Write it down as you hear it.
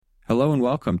Hello and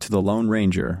welcome to The Lone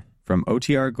Ranger from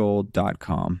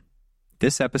OTRGold.com.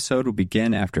 This episode will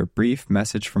begin after a brief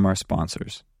message from our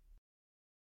sponsors.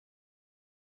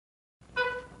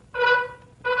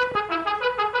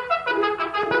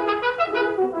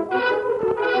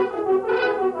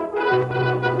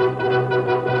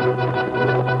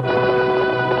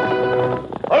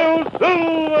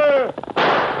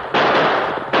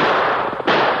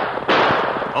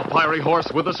 A fiery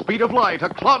horse with the speed of light, a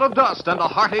cloud of dust, and a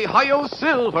hearty hi-yo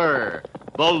silver.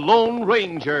 The Lone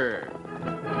Ranger.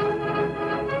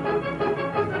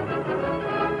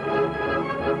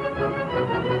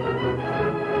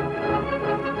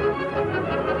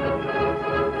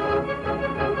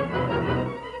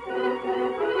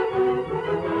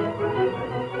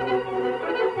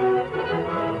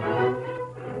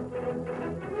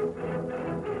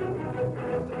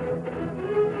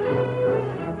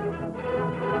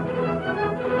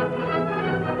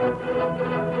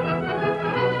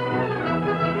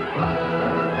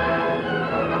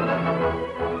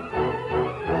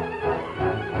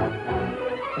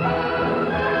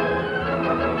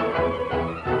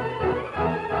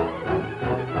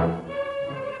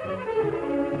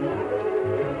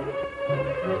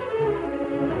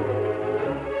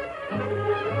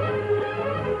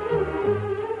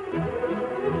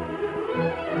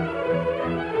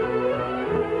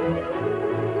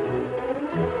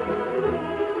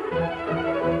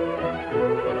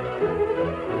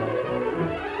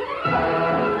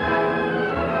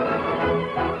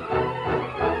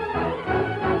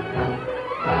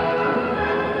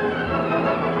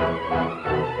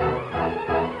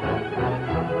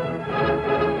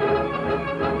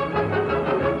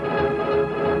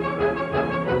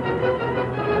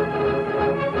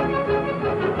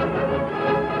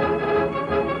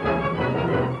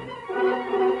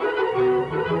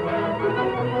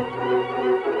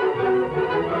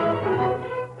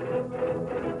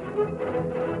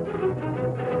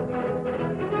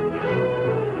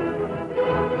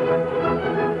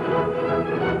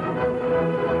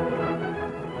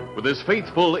 With his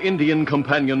faithful Indian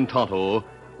companion Tonto,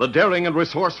 the daring and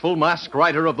resourceful masked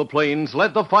rider of the plains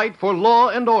led the fight for law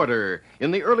and order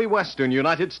in the early western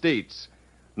United States.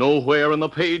 Nowhere in the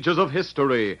pages of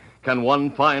history can one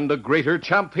find a greater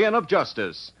champion of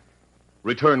justice.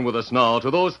 Return with us now to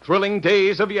those thrilling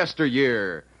days of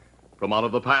yesteryear. From out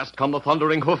of the past come the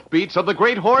thundering hoofbeats of the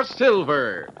great horse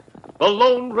Silver. The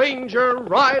Lone Ranger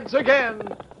rides again.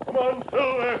 Come on,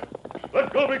 Silver.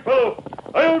 Let's go, big fellow.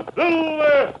 I'll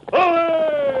Silver. Away!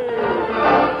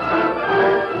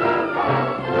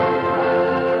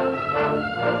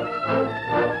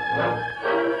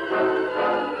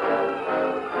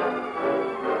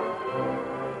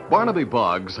 Barnaby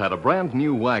Boggs had a brand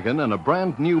new wagon and a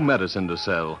brand new medicine to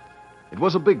sell. It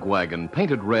was a big wagon,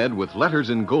 painted red with letters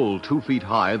in gold 2 feet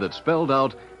high that spelled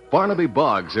out Barnaby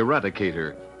Boggs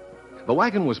Eradicator. The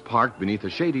wagon was parked beneath a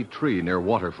shady tree near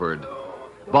Waterford.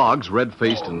 Boggs,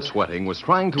 red-faced and sweating, was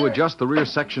trying to adjust the rear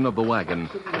section of the wagon,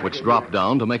 which dropped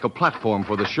down to make a platform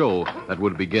for the show that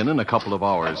would begin in a couple of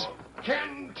hours.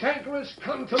 Cantankerous,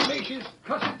 contumacious,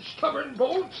 cussed, stubborn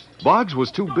bolts. Boggs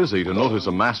was too busy to notice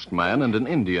a masked man and an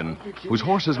Indian, whose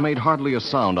horses made hardly a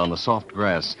sound on the soft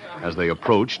grass as they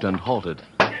approached and halted.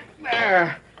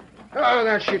 There. Oh,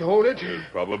 that should hold it.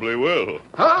 Probably will.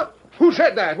 Huh? Who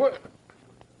said that? What?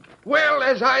 Well,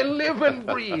 as I live and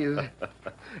breathe.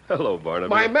 Hello, Barnaby.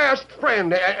 My masked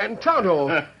friend, and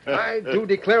Tonto. I do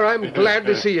declare I'm glad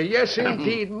to see you. Yes,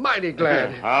 indeed, mighty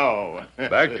glad. How?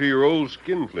 Back to your old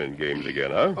skinflint games again,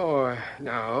 huh? Oh,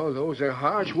 now, those are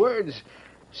harsh words.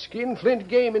 Skinflint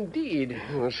game, indeed.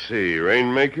 Let's see.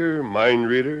 Rainmaker, mind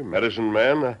reader, medicine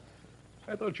man.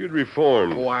 I thought you'd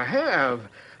reformed. Oh, I have.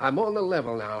 I'm on the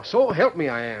level now. So help me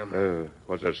I am.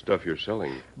 What's that stuff you're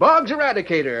selling? Boggs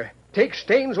Eradicator. Takes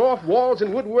stains off walls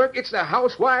and woodwork. It's the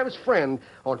housewife's friend.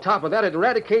 On top of that, it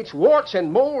eradicates warts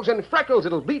and moles and freckles.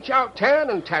 It'll bleach out tan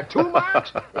and tattoo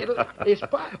marks. It's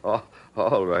Oh,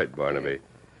 all right, Barnaby.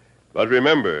 But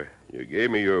remember, you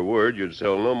gave me your word you'd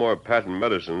sell no more patent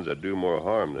medicines that do more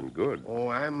harm than good. Oh,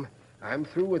 I'm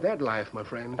through with that life, my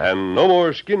friend. And no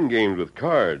more skin games with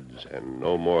cards, and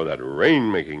no more of that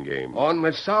rain-making game. On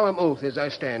my solemn oath as I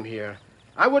stand here.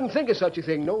 I wouldn't think of such a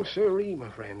thing. No, sirree, my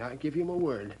friend. I give you my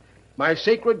word. My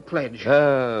sacred pledge.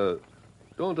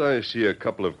 Don't I see a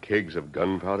couple of kegs of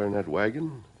gunpowder in that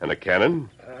wagon? And a cannon?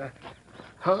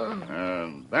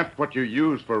 That's what you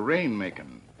use for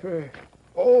rain-making.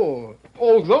 Those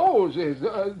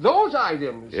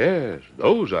items. Yes,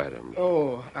 those items.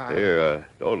 Oh, Here,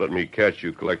 don't let me catch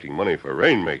you collecting money for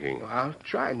rain-making. I'll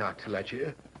try not to let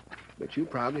you, but you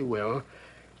probably will.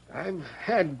 I've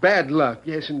had bad luck,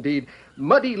 yes, indeed.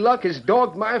 Muddy luck has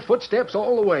dogged my footsteps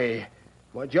all the way.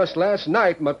 Why, just last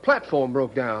night, my platform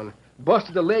broke down.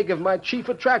 Busted the leg of my chief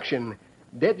attraction,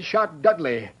 Deadshot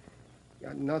Dudley.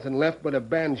 Got nothing left but a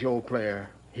banjo player.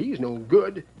 He's no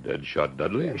good. Deadshot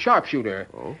Dudley? Sharpshooter.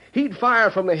 Oh? He'd fire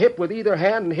from the hip with either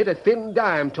hand and hit a thin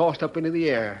dime tossed up into the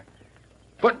air.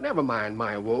 But never mind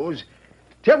my woes.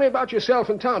 Tell me about yourself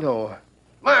and Tonto.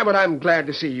 My, but I'm glad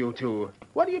to see you two.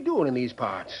 What are you doing in these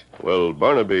parts? Well,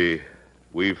 Barnaby,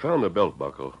 we found a belt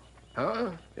buckle.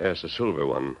 Huh? Yes, a silver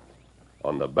one.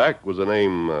 On the back was the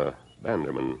name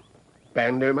Banderman.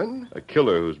 Banderman? A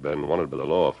killer who's been wanted by the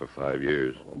law for 5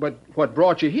 years. But what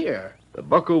brought you here? The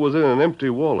buckle was in an empty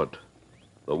wallet.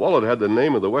 The wallet had the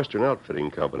name of the Western Outfitting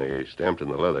Company stamped in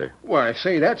the leather. Why,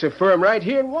 say, that's a firm right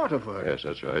here in Waterford. Yes,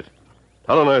 that's right.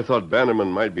 Hal and I thought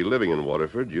Bannerman might be living in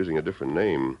Waterford using a different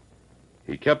name.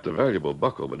 He kept the valuable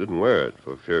buckle but didn't wear it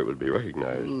for fear it would be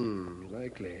recognized.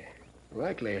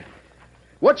 Likely.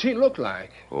 What's he look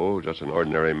like? Oh, just an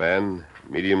ordinary man.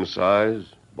 Medium size,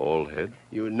 bald head.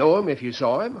 You'd know him if you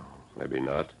saw him? Maybe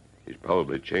not. He's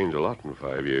probably changed a lot in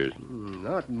 5 years.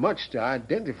 Not much to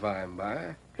identify him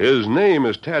by. His name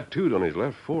is tattooed on his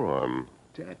left forearm.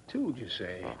 Tattooed, you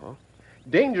say? Uh-huh.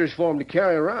 Dangerous for him to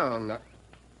carry around.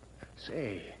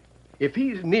 Say, if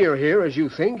he's near here, as you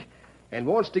think, and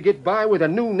wants to get by with a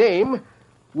new name,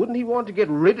 wouldn't he want to get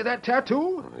rid of that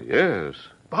tattoo? Yes.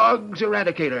 Boggs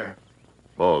Eradicator.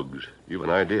 Boggs. You've an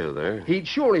idea there. He'd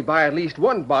surely buy at least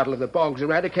one bottle of the Boggs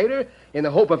Eradicator in the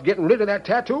hope of getting rid of that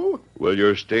tattoo. Will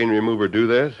your stain remover do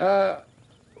that?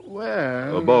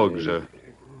 Well... Boggs,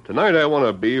 tonight I want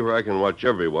to be where I can watch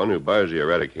everyone who buys the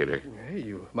Eradicator. Hey,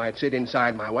 you might sit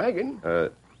inside my wagon.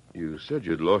 You said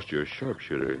you'd lost your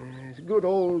sharpshooter. It's good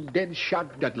old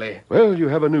Deadshot Dudley. Well, you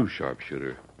have a new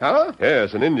sharpshooter. Huh?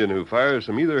 Yes, an Indian who fires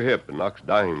from either hip and knocks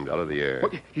dimes out of the air.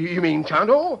 What, you mean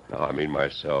Tonto? No, I mean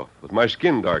myself. With my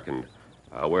skin darkened.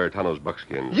 I'll wear Tonto's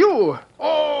buckskin. You?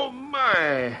 Oh,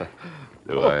 my.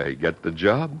 Do I get the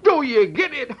job? Do you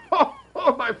get it?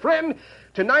 Oh, my friend.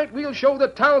 Tonight we'll show the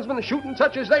townsmen shooting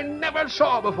such as they never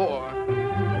saw before.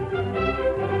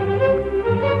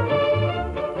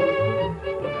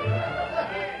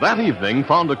 That evening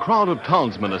found a crowd of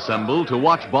townsmen assembled to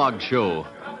watch Boggs' show.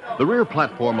 The rear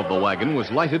platform of the wagon was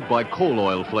lighted by coal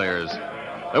oil flares.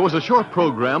 There was a short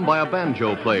program by a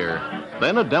banjo player,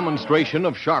 then a demonstration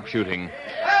of sharpshooting.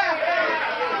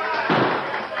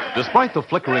 Despite the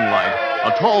flickering light,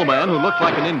 a tall man who looked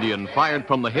like an Indian fired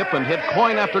from the hip and hit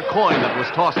coin after coin that was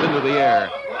tossed into the air.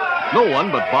 No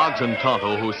one but Boggs and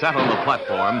Tonto, who sat on the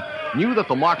platform, knew that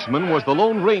the marksman was the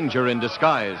Lone Ranger in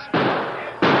disguise.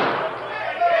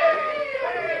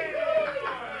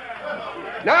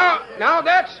 Now,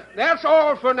 that's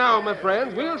all for now, my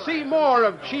friends. We'll see more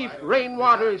of Chief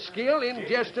Rainwater's skill in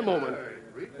just a moment.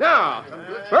 Now,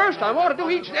 first, I want to do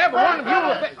each and every one of you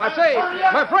I say,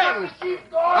 my friends,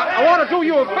 I want to do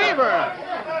you a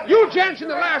favor. You gents in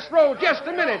the last row, just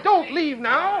a minute. Don't leave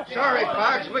now. Sorry,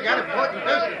 Boggs, we got important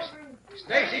business.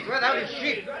 Stacy's let out his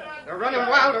sheep. They're running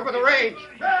wild over the range.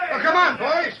 Well, come on,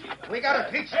 boys. We got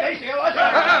to teach Stacy a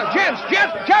lesson. Gents,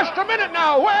 just a minute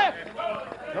now. Where?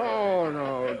 Oh,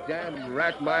 no. Damn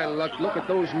rat my luck. Look at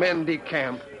those men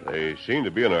decamp. They seem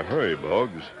to be in a hurry,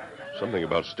 Boggs. Something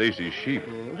about Stacy's sheep.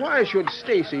 Why should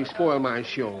Stacy spoil my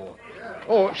show?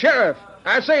 Oh, Sheriff.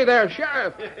 I say there,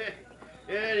 Sheriff.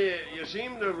 Yeah, you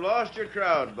seem to have lost your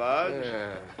crowd, Boggs.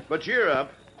 Yeah. But cheer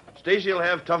up. Stacy'll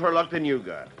have tougher luck than you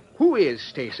got. Who is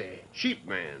Stacy? Sheep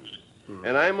man.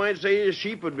 And I might say his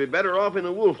sheep would be better off in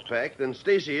the wolf pack than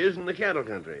Stacy is in the cattle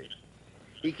country.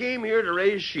 He came here to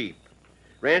raise sheep.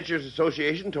 Ranchers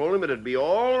Association told him it'd be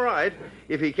all right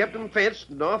if he kept them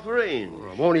fenced and off the range.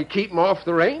 Well, won't he keep them off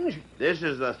the range? This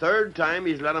is the third time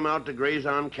he's let them out to graze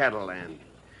on cattle land.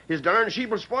 His darn sheep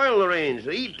will spoil the range.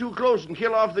 They eat too close and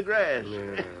kill off the grass.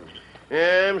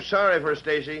 Yeah, I'm sorry for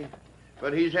Stacy,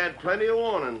 but he's had plenty of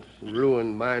warnings.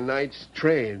 Ruined my night's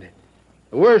trade.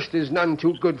 The worst is none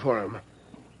too good for him.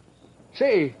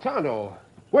 Say, Tonto,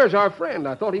 where's our friend?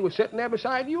 I thought he was sitting there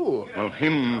beside you. Well,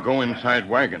 him go inside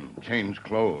wagon, change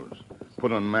clothes,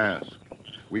 put on mask.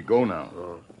 We go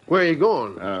now. Where are you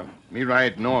going? Me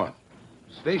ride north.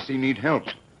 Stacy need help.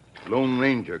 Lone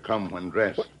Ranger come when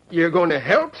dressed. What, you're going to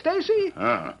help Stacy?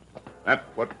 That's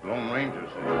what Lone Ranger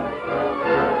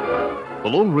said. The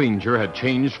Lone Ranger had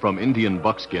changed from Indian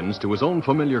buckskins to his own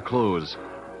familiar clothes.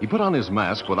 He put on his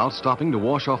mask without stopping to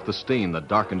wash off the stain that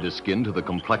darkened his skin to the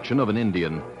complexion of an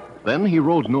Indian. Then he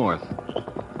rode north.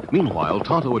 Meanwhile,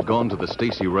 Tonto had gone to the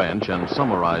Stacy Ranch and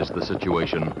summarized the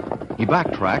situation. He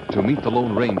backtracked to meet the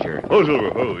Lone Ranger. Oh,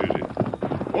 Silver, oh, easy.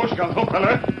 Oh, Scout,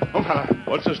 fella.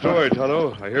 What's the story,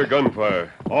 Tonto? I hear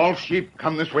gunfire. All sheep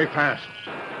come this way fast.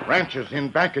 Ranchers in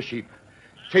back of sheep.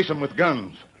 Chase them with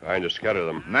guns. Trying to scatter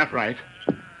them. Not right.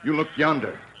 You look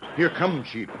yonder. Here come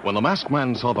sheep. When the masked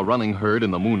man saw the running herd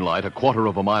in the moonlight a quarter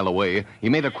of a mile away, he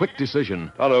made a quick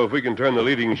decision. Tonto, if we can turn the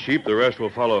leading sheep, the rest will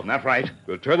follow. Not right.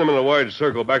 We'll turn them in a wide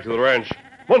circle back to the ranch.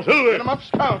 Come on, Silver! Get them up,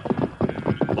 Scout.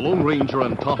 The Lone Ranger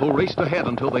and Tonto raced ahead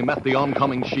until they met the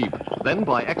oncoming sheep. Then,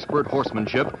 by expert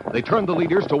horsemanship, they turned the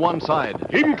leaders to one side.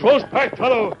 Keep them close back,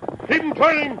 Tonto. Keep them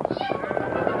turning.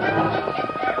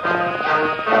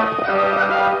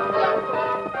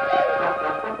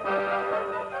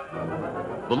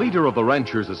 The leader of the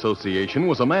Ranchers Association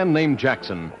was a man named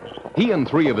Jackson. He and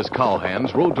 3 of his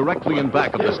cowhands rode directly in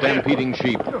back of the stampeding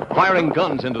sheep, firing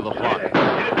guns into the flock.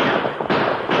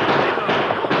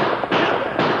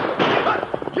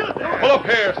 Pull up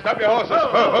here. Stop your horses.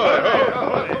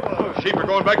 Sheep are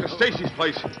going back to Stacy's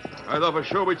place. I thought for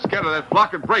sure we'd scatter that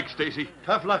flock and break, Stacy.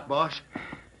 Tough luck, boss.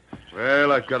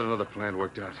 Well, I've got another plan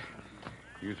worked out.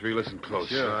 You 3 listen close.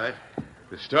 Sure. All right.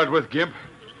 To start with, Gimp,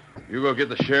 you go get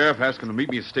the sheriff, ask him to meet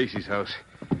me at Stacy's house.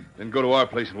 Then go to our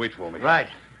place and wait for me. Right.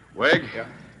 Wag,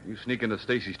 you sneak into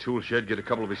Stacy's tool shed, get a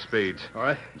couple of his spades. All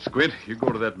right. And Squint, you go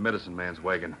to that medicine man's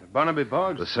wagon. Barnaby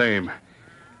Boggs? The same.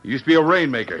 He used to be a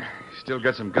rainmaker. Still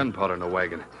got some gunpowder in the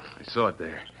wagon. I saw it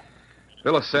there.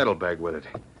 Fill a saddlebag with it.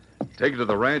 Take it to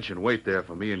the ranch and wait there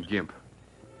for me and Gimp.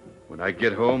 When I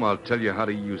get home, I'll tell you how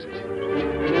to use it.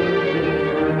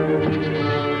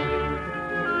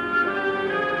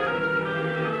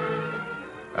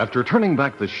 After turning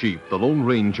back the sheep, the Lone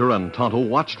Ranger and Tonto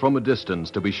watched from a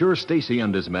distance to be sure Stacy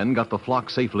and his men got the flock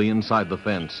safely inside the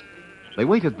fence. They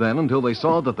waited then until they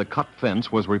saw that the cut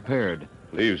fence was repaired.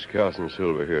 Leave Scout and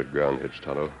Silver here at Ground Hitch,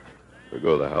 Tonto. We'll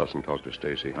go to the house and talk to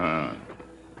Stacy.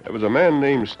 There was a man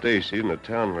named Stacy in the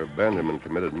town where Bannerman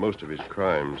committed most of his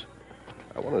crimes.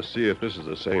 I want to see if this is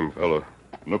the same fellow.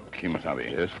 Look, Kimasabi.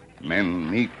 Yes?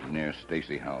 Men meet near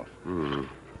Stacy house.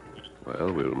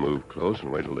 Well, we'll move close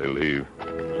and wait till they leave.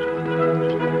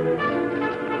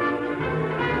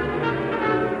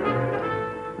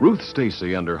 Ruth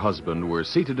Stacy and her husband were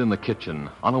seated in the kitchen,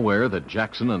 unaware that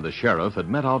Jackson and the sheriff had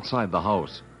met outside the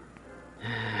house.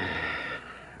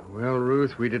 Well,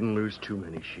 Ruth, we didn't lose too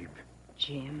many sheep.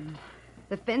 Jim,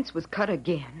 the fence was cut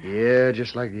again. Yeah,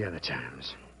 just like the other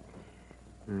times.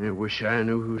 I wish I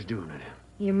knew who's doing it.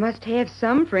 You must have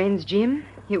some friends, Jim.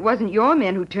 It wasn't your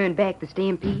men who turned back the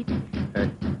stampede.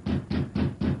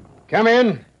 Come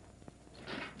in.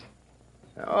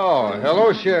 Oh,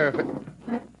 hello, Sheriff.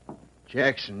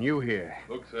 Jackson, you here.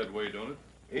 Looks that way, don't it?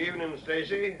 Evening,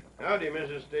 Stacy. Howdy,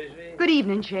 Mrs. Stacy. Good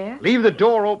evening, Sheriff. Leave the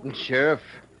door open, Sheriff.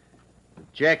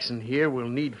 Jackson here will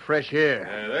need fresh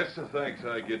air. That's the thanks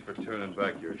I get for turning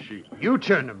back your sheep. You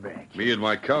turn them back. Me and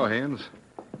my cowhands.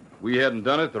 If we hadn't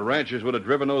done it, the ranchers would have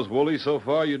driven those woolies so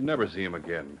far you'd never see them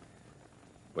again.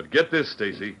 But get this,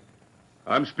 Stacy.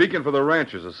 I'm speaking for the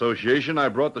Ranchers Association. I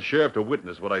brought the sheriff to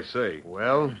witness what I say.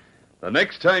 Well? The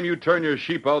next time you turn your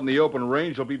sheep out in the open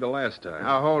range will be the last time.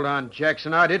 Now, hold on,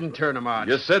 Jackson. I didn't turn them out.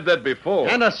 You said that before.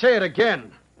 And I say it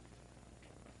again.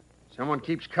 Someone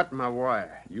keeps cutting my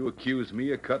wire. You accuse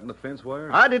me of cutting the fence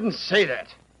wire? I didn't say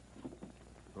that.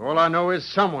 All I know is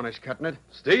someone is cutting it.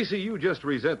 Stacy, you just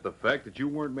resent the fact that you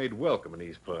weren't made welcome in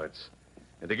these parts.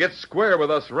 And to get square with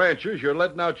us ranchers, you're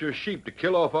letting out your sheep to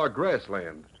kill off our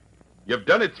grassland. You've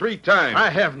done it 3 times. I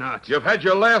have not. You've had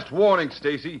your last warning,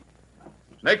 Stacy.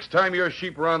 Next time your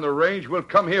sheep are on the range, we'll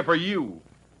come here for you.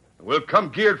 And we'll come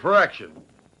geared for action.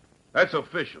 That's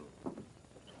official.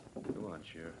 Go on,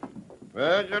 Sheriff.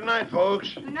 Well, good night,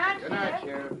 folks. Good night, Good night,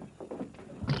 Sheriff.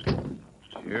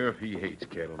 Sheriff, he hates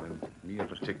cattlemen. Me in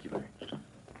particular.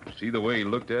 See the way he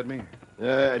looked at me?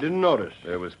 I didn't notice.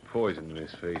 There was poison in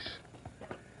his face.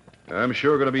 I'm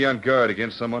sure going to be on guard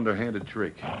against some underhanded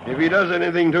trick. If he does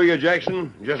anything to you,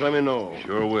 Jackson, just let me know.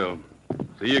 Sure will.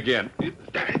 See you again. Get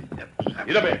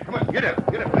up here. Come on, get up.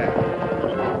 Get up back.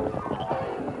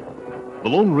 The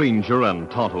Lone Ranger and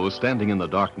Tonto, standing in the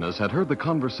darkness, had heard the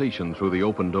conversation through the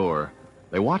open door.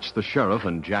 They watched the sheriff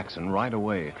and Jackson ride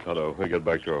away. Tonto, we get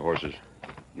back to our horses.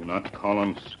 You not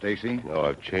calling Stacy? No,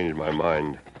 I've changed my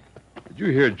mind. Did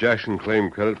you hear Jackson claim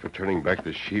credit for turning back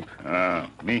the sheep?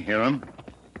 Me hear him?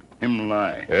 Him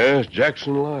lie. Yes,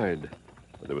 Jackson lied.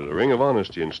 But there was a ring of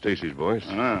honesty in Stacy's voice.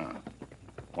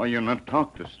 Why you not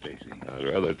talk to Stacy? I'd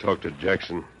rather talk to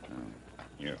Jackson.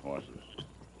 Here, horses.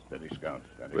 Steady, Scout.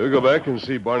 Steady. We'll go back and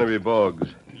see Barnaby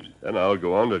Boggs. Then I'll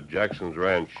go on to Jackson's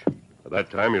ranch. By that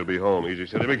time, he'll be home. Easy,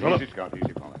 steady, big fella. Easy, Scout.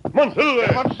 Easy, fella. Come on, Silver.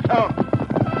 Come on, Scout.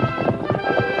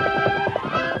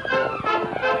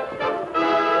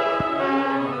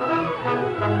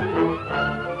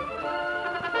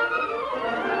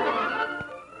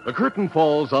 The curtain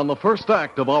falls on the first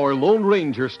act of our Lone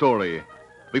Ranger story.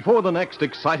 Before the next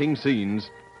exciting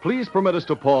scenes, please permit us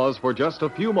to pause for just a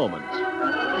few moments.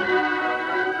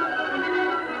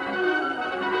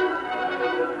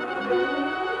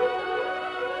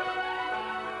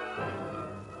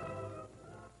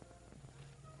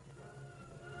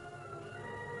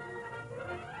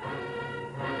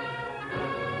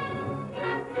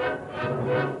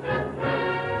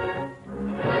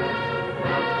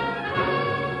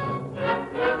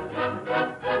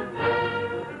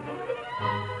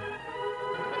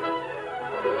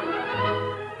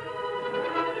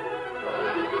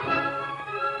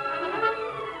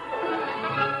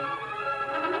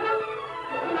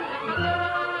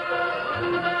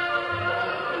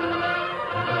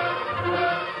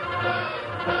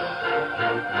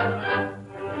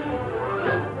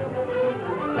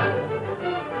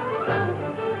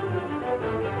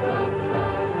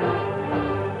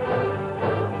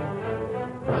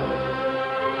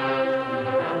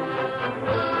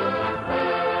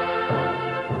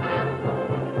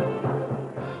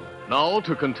 Now,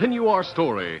 to continue our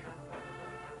story.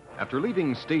 After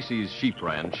leaving Stacy's sheep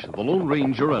ranch, the Lone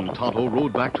Ranger and Tonto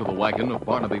rode back to the wagon of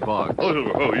Barnaby Boggs.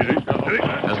 Easy.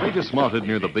 As they dismounted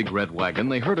near the big red wagon,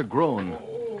 they heard a groan.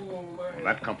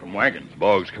 That come from wagon.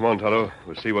 Boggs, come on, Tonto.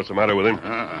 We'll see what's the matter with him.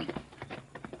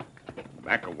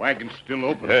 Back of wagon's still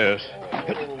open. Yes.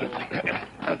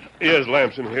 Here's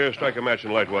lamps in here. Strike a match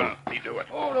and light one. Me do it.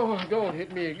 Oh, no, don't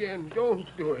hit me again. Don't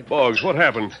do it. Boggs, what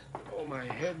happened? Oh, my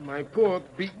head, my poor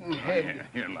beaten head.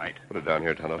 Here, light. Put it down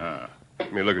here, Tonto.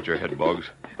 Let me look at your head, Boggs.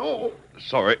 Oh,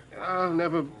 Sorry. I'll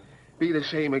never be the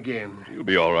same again. You'll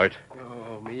be all right.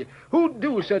 Oh, me. Who'd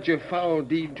do such a foul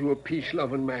deed to a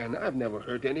peace-loving man? I've never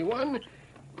hurt anyone.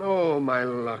 Oh, my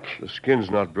luck. The skin's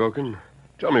not broken.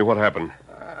 Tell me what happened.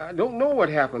 I don't know what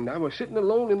happened. I was sitting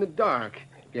alone in the dark.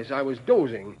 Guess I was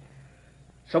dozing.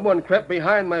 Someone crept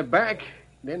behind my back.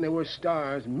 Then there were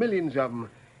stars, millions of them.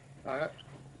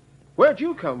 Where'd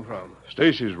you come from?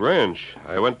 Stacy's ranch.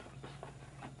 I went...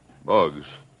 Boggs,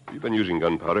 you been using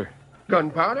gunpowder?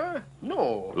 Gunpowder?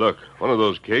 No. Look, one of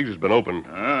those kegs has been opened.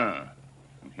 And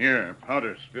here,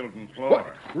 powder spilled on the floor.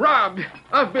 What? Robbed.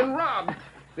 I've been robbed.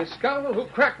 The scoundrel who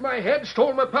cracked my head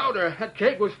stole my powder. That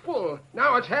keg was full.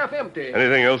 Now it's half empty.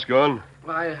 Anything else gone?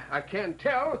 I can't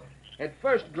tell. At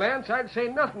first glance, I'd say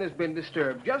nothing has been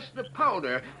disturbed. Just the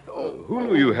powder. Oh, Who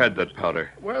knew you had that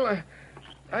powder? Well,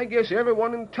 I guess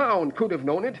everyone in town could have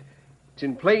known it. It's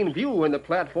in plain view when the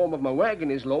platform of my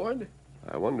wagon is lowered.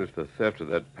 I wonder if the theft of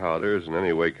that powder is in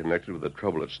any way connected with the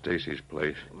trouble at Stacy's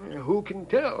place. Who can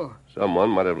tell? Someone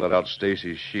might have let out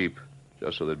Stacy's sheep,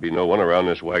 just so there'd be no one around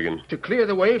this wagon. To clear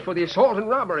the way for the assault and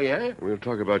robbery, eh? We'll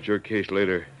talk about your case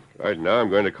later. Right now, I'm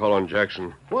going to call on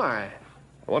Jackson. Why?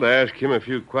 I want to ask him a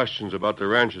few questions about the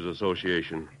Ranchers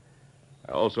Association.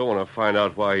 I also want to find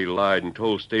out why he lied and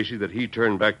told Stacy that he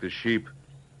turned back the sheep.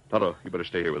 Tonto, you better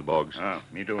stay here with Boggs.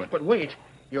 Me do it. But wait.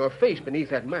 Your face beneath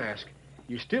that mask.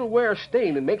 You still wear a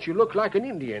stain that makes you look like an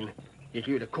Indian. If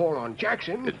you're to call on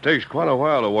Jackson... It takes quite a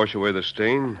while to wash away the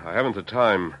stain. I haven't the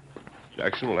time.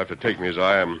 Jackson will have to take me as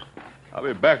I am. I'll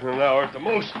be back in an hour at the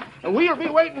most. And we'll be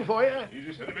waiting for you.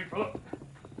 Easy, steady, big fella.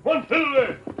 One fiddle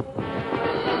there.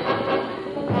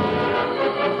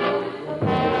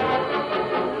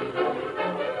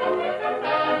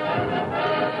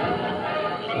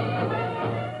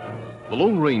 The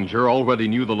Lone Ranger already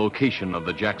knew the location of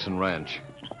the Jackson Ranch.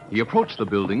 He approached the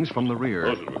buildings from the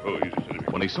rear.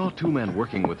 When he saw two men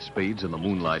working with spades in the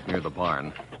moonlight near the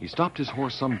barn, he stopped his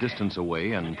horse some distance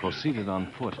away and proceeded on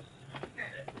foot.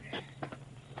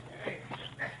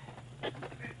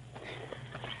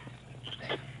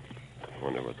 I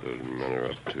wonder what those men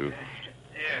are up to.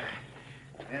 Yeah,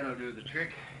 that'll do the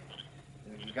trick.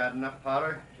 You got enough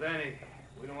powder? Plenty.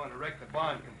 We don't want to wreck the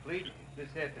barn complete.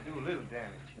 Just have to do a little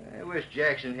damage. I wish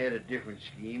Jackson had a different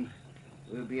scheme.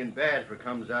 We'll be in bad if it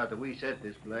comes out that we set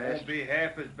this blast. Won't be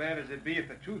half as bad as it'd be if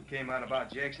the truth came out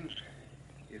about Jackson.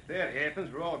 If that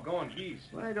happens, we're all going geese.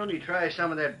 Why don't he try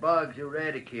some of that Boggs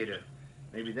Eradicator?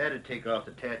 Maybe that'd take off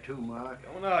the tattoo mark.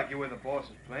 Don't argue with the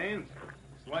boss's plans.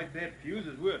 It's like that fuse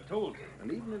as we're told.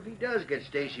 And even if he does get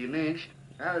Stacy lynched,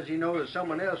 how does he know that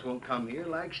someone else won't come here,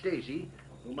 like Stacy,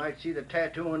 who might see the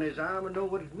tattoo on his arm and know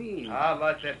what it means? I'll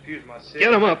light that fuse myself.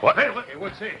 Get him up. What? Hey,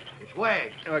 what's that? It's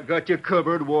Wags. I got you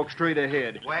covered. Walk straight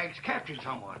ahead. Wags captured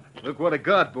someone. Look what I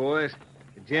got, boys.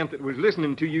 The gent that was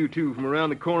listening to you two from around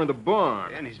the corner of the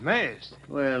barn. And he's masked.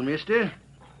 Well, mister,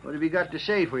 what have you got to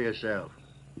say for yourself?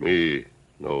 Me,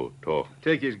 no talk.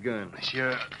 Take his gun.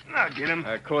 Sure. Now get him.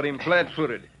 I caught him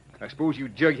flat-footed. I suppose you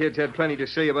jugheads had plenty to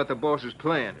say about the boss's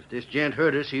plan. If this gent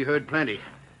heard us, he heard plenty.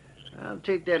 I'll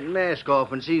take that mask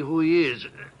off and see who he is.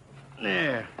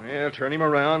 There. Yeah, turn him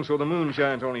around so the moon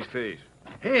shines on his face.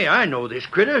 Hey, I know this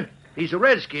critter. He's a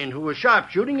redskin who was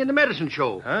sharpshooting in the medicine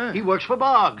show. Huh? He works for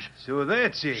Boggs. So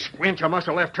that's it. Squint, you must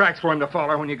have left tracks for him to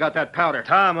follow when you got that powder.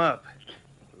 Tie him up.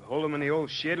 We'll hold him in the old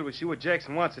shed and we'll see what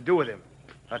Jackson wants to do with him.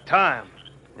 Now tie him.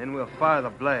 Then we'll fire the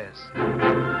blast.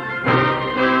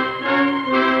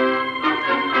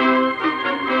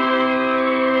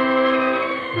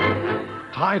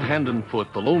 Tied hand and foot,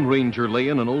 the Lone Ranger lay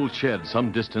in an old shed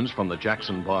some distance from the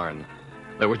Jackson barn.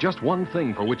 There was just one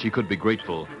thing for which he could be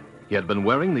grateful. He had been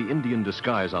wearing the Indian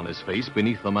disguise on his face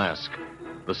beneath the mask.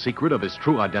 The secret of his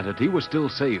true identity was still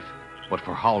safe, but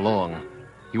for how long?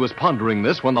 He was pondering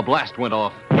this when the blast went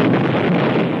off.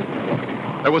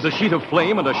 There was a sheet of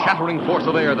flame and a shattering force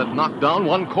of air that knocked down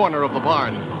one corner of the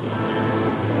barn.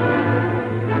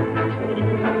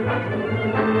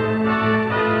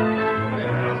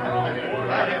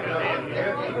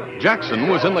 Jackson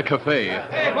was in the cafe.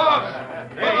 Hey, Boggs!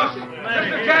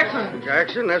 Mr. Jackson!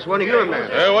 Jackson, that's one of your men.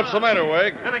 Hey, what's the matter,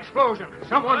 Wag? An explosion.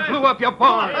 Someone blew up your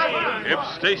barn. If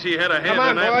Stacy had a hand Come on,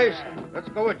 in that... boys. Let's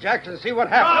go with Jackson and see what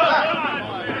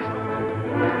happens.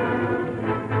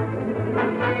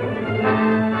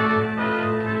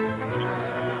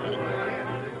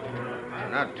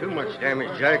 Not too much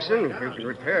damage, Jackson. You can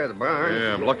repair the barn.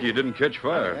 Yeah, I'm lucky you didn't catch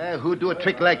fire. Who'd do a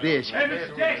trick like this? Hey,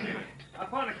 Mr. Jackson, I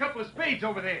found a couple of spades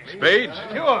over there. Spades?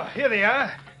 Sure, here they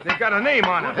are. They've got a name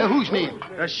on them. Whose name?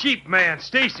 The sheep man,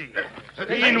 Stacy.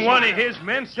 He and one of his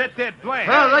men set that blast.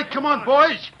 All right, come on,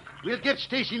 boys. We'll get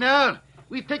Stacy now.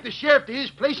 We'll take the sheriff to his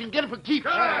place and get him for keeps.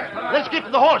 Let's get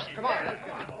to the horse. Come on.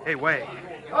 Hey, Wag,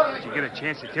 did you get a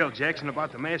chance to tell Jackson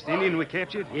about the masked Indian we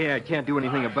captured? Yeah, I can't do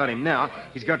anything about him now.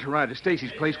 He's got to ride to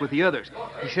Stacy's place with the others.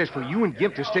 He says for you and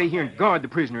Gimp to stay here and guard the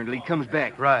prisoner until he comes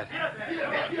back. Right.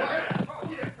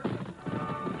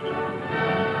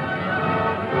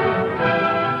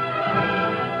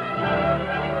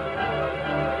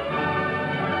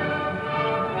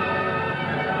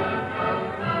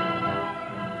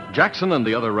 Jackson and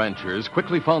the other ranchers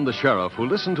quickly found the sheriff, who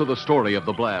listened to the story of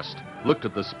the blast, looked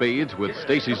at the spades with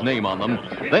Stacy's name on them,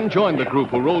 then joined the group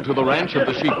who rode to the ranch of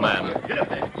the sheep man.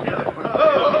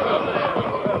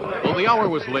 Though the hour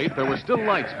was late, there were still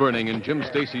lights burning in Jim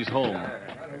Stacy's home.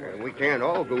 We can't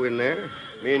all go in there.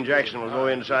 Me and Jackson will go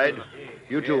inside.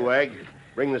 You two, Wag.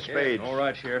 Bring the spades. All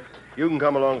right, Sheriff. You can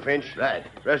come along, Finch. Right.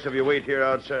 Rest of you wait here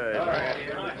outside. All right.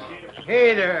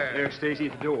 Hey there. There's Stacy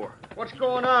at the door. What's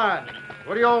going on?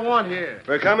 What do y'all want here?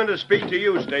 We're coming to speak to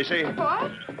you, Stacy.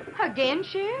 What? Again,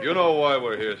 Sheriff? You know why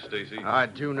we're here, Stacy. I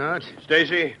do not.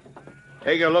 Stacy,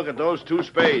 take a look at those two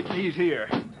spades. He's here.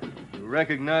 You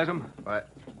recognize him? But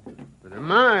they're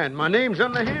mine. My name's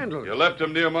on the handle. You left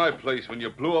them near my place when you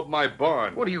blew up my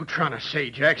barn. What are you trying to say,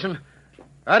 Jackson?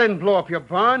 I didn't blow up your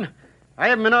barn. I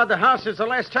haven't been out of the house since the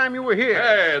last time you were here.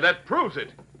 Hey, that proves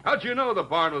it. How'd you know the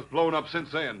barn was blown up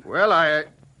since then? Well,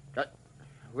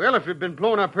 Well, if it'd been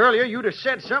blown up earlier, you'd have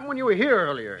said something when you were here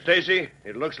earlier. Stacy,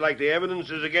 it looks like the evidence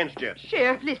is against you.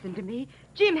 Sheriff, listen to me.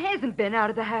 Jim hasn't been out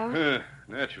of the house.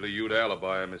 Naturally, you'd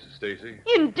alibi him, Mrs. Stacy.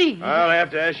 Indeed. I'll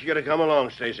have to ask you to come along,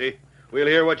 Stacy. We'll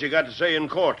hear what you got to say in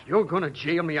court. You're going to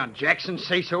jail me on Jackson's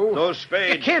say-so? Those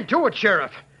spades... You can't do it,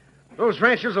 Sheriff. Those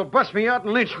ranchers will bust me out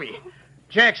and lynch me.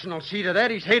 Jackson will see to that.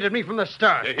 He's hated me from the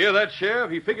start. You hear that,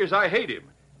 Sheriff? He figures I hate him.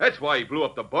 That's why he blew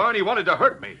up the barn. He wanted to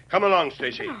hurt me. Come along,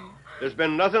 Stacy. There's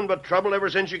been nothing but trouble ever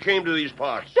since you came to these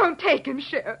parts. Don't take him,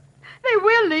 Sheriff. They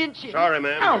will lynch him. Sorry,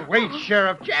 ma'am. Now, wait,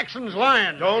 Sheriff. Jackson's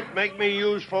lying. Don't make me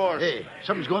use force. Hey,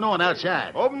 something's going on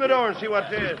outside. Open the door and see what's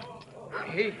there.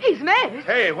 He's mad.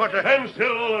 Hey, what the... Stand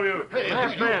still, all of you. Hey,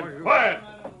 last man. Quiet.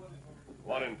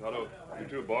 Come on in, Tonto. You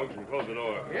two, Boggs, and close the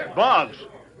door. Boggs,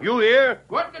 you here?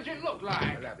 What does it look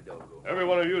like? Every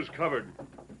one of you's covered.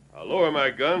 I'll lower my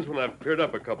guns when I've cleared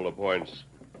up a couple of points.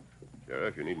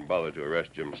 Sheriff, you needn't bother to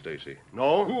arrest Jim Stacy.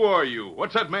 No? Who are you?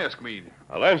 What's that mask mean?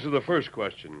 I'll answer the first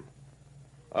question.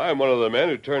 I'm one of the men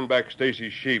who turned back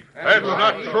Stacy's sheep. That's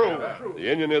not true. The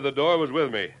Indian near the door was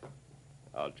with me.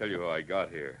 I'll tell you how I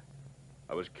got here.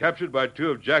 I was captured by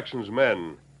two of Jackson's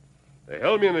men. They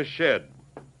held me in a shed.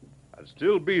 I'd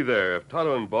still be there if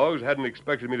Tonto and Boggs hadn't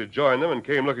expected me to join them and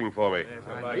came looking for me.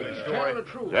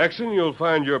 Jackson, you'll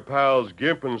find your pals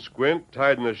Gimp and Squint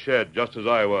tied in the shed just as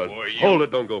I was. Boy, Hold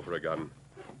it, don't go for a gun.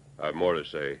 I've more to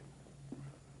say.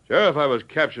 Sheriff, I was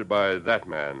captured by that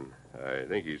man. I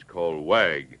think he's called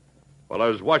Wag. While I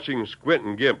was watching Squint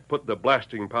and Gimp put the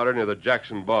blasting powder near the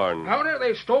Jackson barn. Powder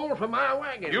they stole from my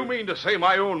wagon. You mean to say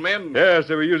my own men... Yes,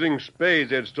 they were using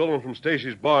spades they had stolen from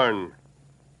Stacy's barn.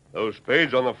 Those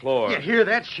spades on the floor. You hear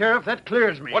that, Sheriff? That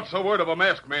clears me. What's the word of a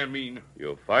masked man mean?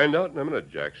 You'll find out in a minute,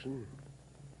 Jackson.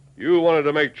 You wanted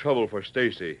to make trouble for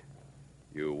Stacy.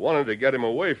 You wanted to get him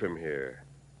away from here.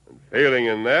 And failing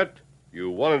in that, you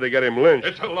wanted to get him lynched.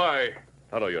 It's a lie.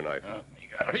 Tonto, your knife.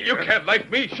 You can't knife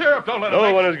me. Sheriff, don't let him.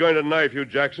 No one is going to knife you,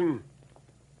 Jackson.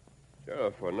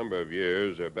 Sheriff, for a number of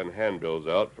years, there have been handbills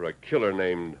out for a killer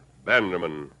named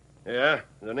Banderman. Yeah,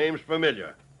 the name's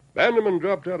familiar. Banderman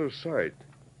dropped out of sight.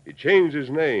 He changed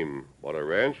his name, bought a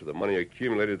ranch with the money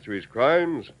accumulated through his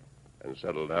crimes, and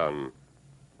settled down.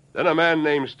 Then a man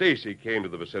named Stacy came to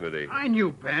the vicinity. I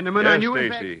knew Banderman. Yes, I knew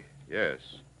him. Stacy. Yes.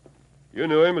 You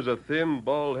knew him as a thin,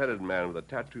 bald-headed man with a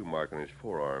tattoo mark on his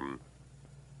forearm.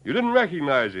 You didn't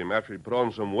recognize him after he put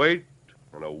on some weight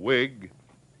and a wig,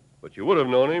 but you would have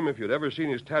known him if you'd ever seen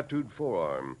his tattooed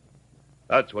forearm.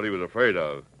 That's what he was afraid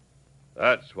of.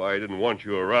 That's why he didn't want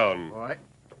you around. What?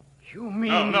 You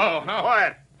mean... No.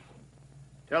 Quiet.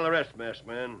 Tell the rest, masked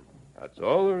man. That's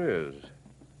all there is.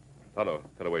 Tonto,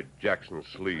 cut away Jackson's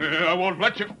sleeve. I won't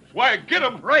let you. Swag, get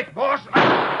him. Right, boss.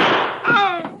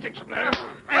 Take some there.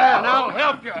 And I'll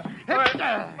help you.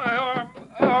 My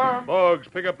arm. Boggs,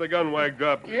 pick up the gun wagged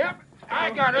up. Yep,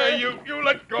 I got it. You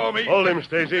let go of me. Hold him,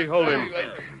 Stacy. Hold him.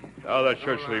 Now that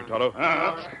shirt sleeve, Tonto.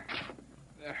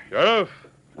 Sheriff,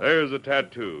 there's the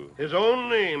tattoo. His own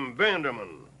name,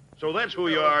 Banderman. So that's who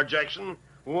you are, Jackson.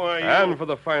 Why, you... And for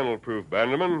the final proof,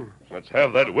 Banderman, let's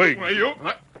have that wig.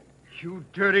 You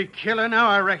dirty killer. Now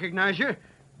I recognize you.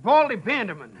 Baldy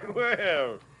Banderman.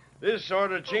 Well, this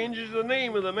sort of changes the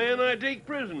name of the man I take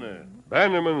prisoner.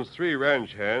 Banderman's 3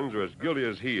 ranch hands are as guilty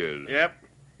as he is. Yep.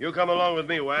 You come along with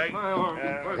me, Wag.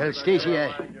 Well, Stacy,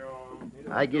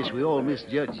 I guess we all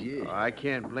misjudged you. I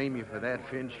can't blame you for that,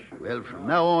 Finch. Well, from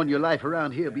now on, your life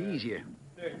around here will be easier.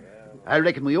 I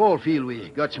reckon we all feel we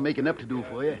got some making up to do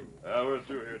for you. We're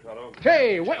through here, Tonto.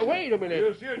 Hey, wait a minute.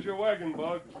 You see at your wagon,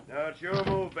 Boggs. Now, it's your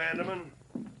move, Banderman.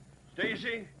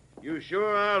 Stacy, you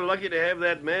sure are lucky to have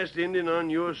that masked Indian on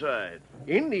your side.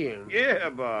 Indian? Yeah,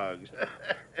 Boggs.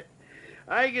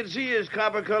 I can see his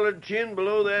copper-colored chin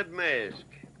below that mask.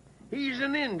 He's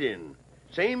an Indian,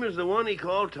 same as the one he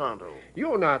called Tonto.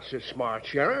 You're not so smart,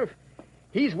 Sheriff.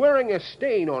 He's wearing a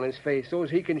stain on his face so as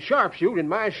he can sharpshoot in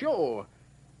my show.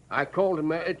 I called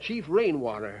him Chief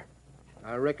Rainwater.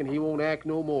 I reckon he won't act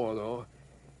no more, though.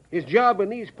 His job in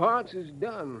these parts is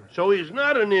done. So he's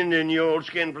not an Indian, you old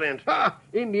skinflint. Ha!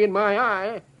 Indian, my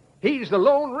eye. He's the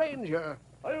Lone Ranger.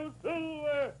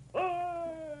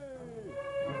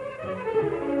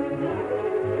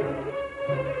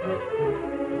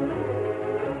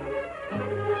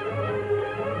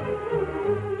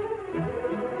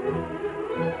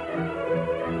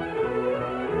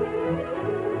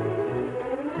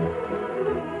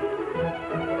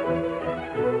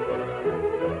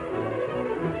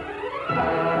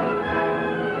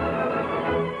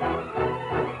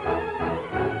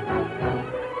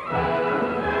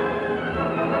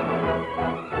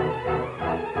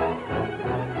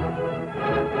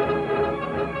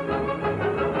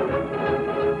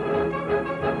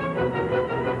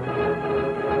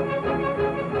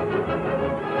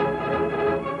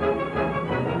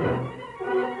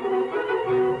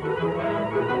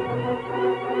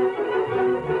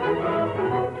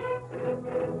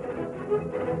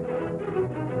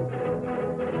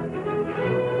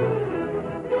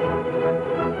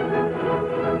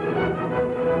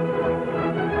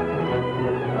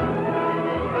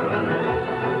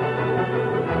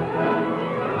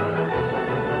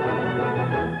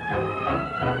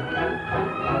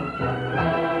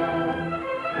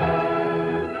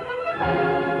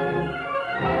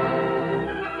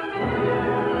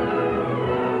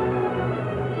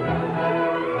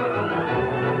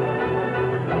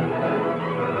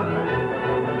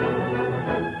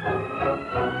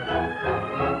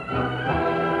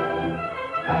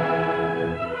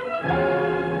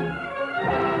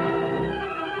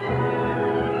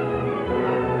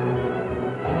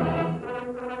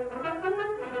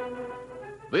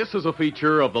 This is a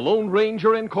feature of the Lone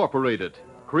Ranger Incorporated,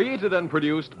 created and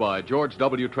produced by George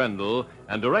W. Trendle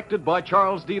and directed by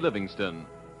Charles D. Livingston.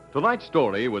 Tonight's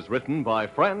story was written by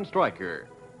Fran Stryker.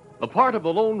 The part of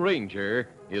the Lone Ranger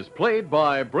is played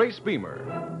by Brace Beamer.